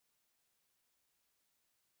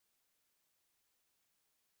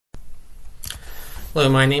Hello,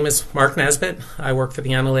 my name is Mark Nesbitt. I work for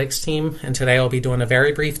the analytics team, and today I'll be doing a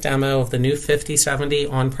very brief demo of the new 5070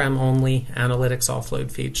 on-prem only analytics offload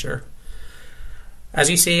feature. As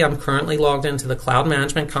you see, I'm currently logged into the Cloud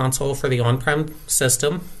Management Console for the on-prem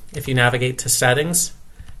system. If you navigate to Settings,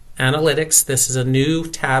 Analytics, this is a new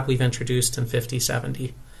tab we've introduced in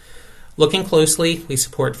 5070. Looking closely, we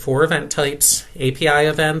support 4 event types: API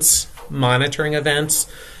events, monitoring events,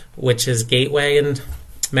 which is gateway and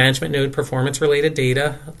management node performance related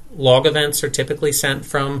data. Log events are typically sent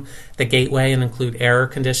from the gateway and include error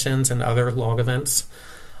conditions and other log events.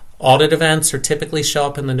 Audit events are typically show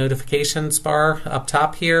up in the notifications bar up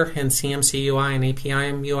top here in CMC UI and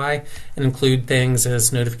API UI and include things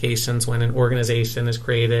as notifications when an organization is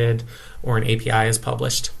created or an API is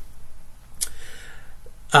published.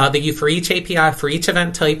 For each API, for each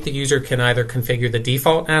event type, the user can either configure the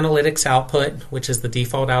default analytics output, which is the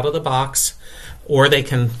default out of the box, or they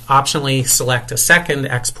can optionally select a second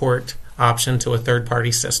export option to a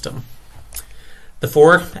third-party system. The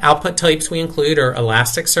 4 output types we include are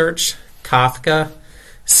Elasticsearch, Kafka,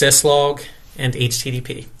 syslog, and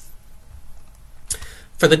HTTP.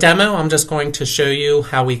 For the demo, I'm just going to show you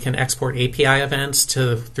how we can export API events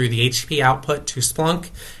through the HTTP output to Splunk,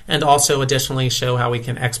 and also additionally show how we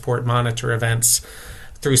can export monitor events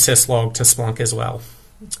through syslog to Splunk as well.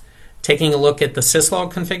 Taking a look at the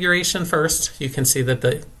syslog configuration first, you can see that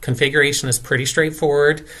the configuration is pretty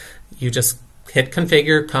straightforward. You just hit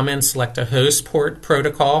configure, come in, select a host port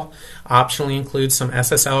protocol, optionally include some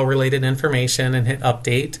SSL related information, and hit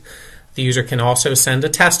update. The user can also send a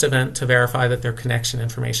test event to verify that their connection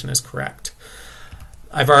information is correct.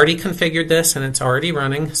 I've already configured this and it's already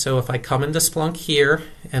running, so if I come into Splunk here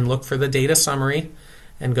and look for the data summary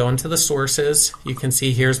and go into the sources, you can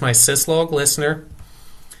see here's my syslog listener,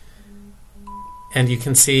 and you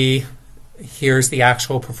can see here's the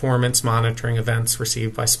actual performance monitoring events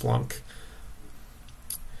received by Splunk.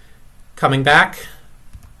 Coming back,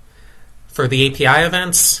 for the API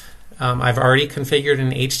events, I've already configured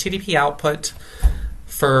an HTTP output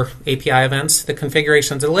for API events. The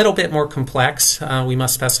configuration is a little bit more complex. We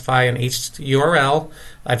must specify an URL.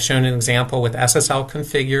 I've shown an example with SSL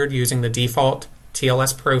configured using the default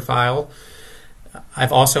TLS profile.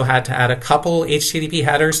 I've also had to add a couple HTTP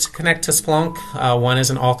headers to connect to Splunk. One is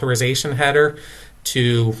an authorization header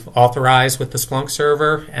to authorize with the Splunk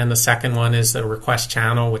server, and the second one is the request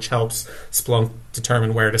channel, which helps Splunk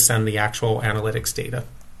determine where to send the actual analytics data.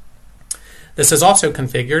 This is also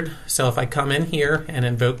configured, so if I come in here and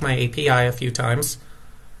invoke my API a few times,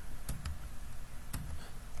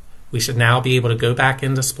 we should now be able to go back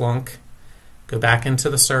into Splunk, go back into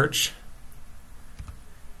the search.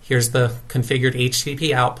 Here's the configured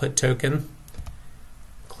HTTP output token.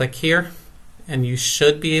 Click here, and you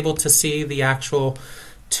should be able to see the actual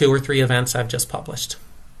 2 or 3 events I've just published.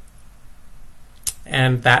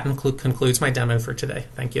 And that concludes my demo for today.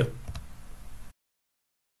 Thank you.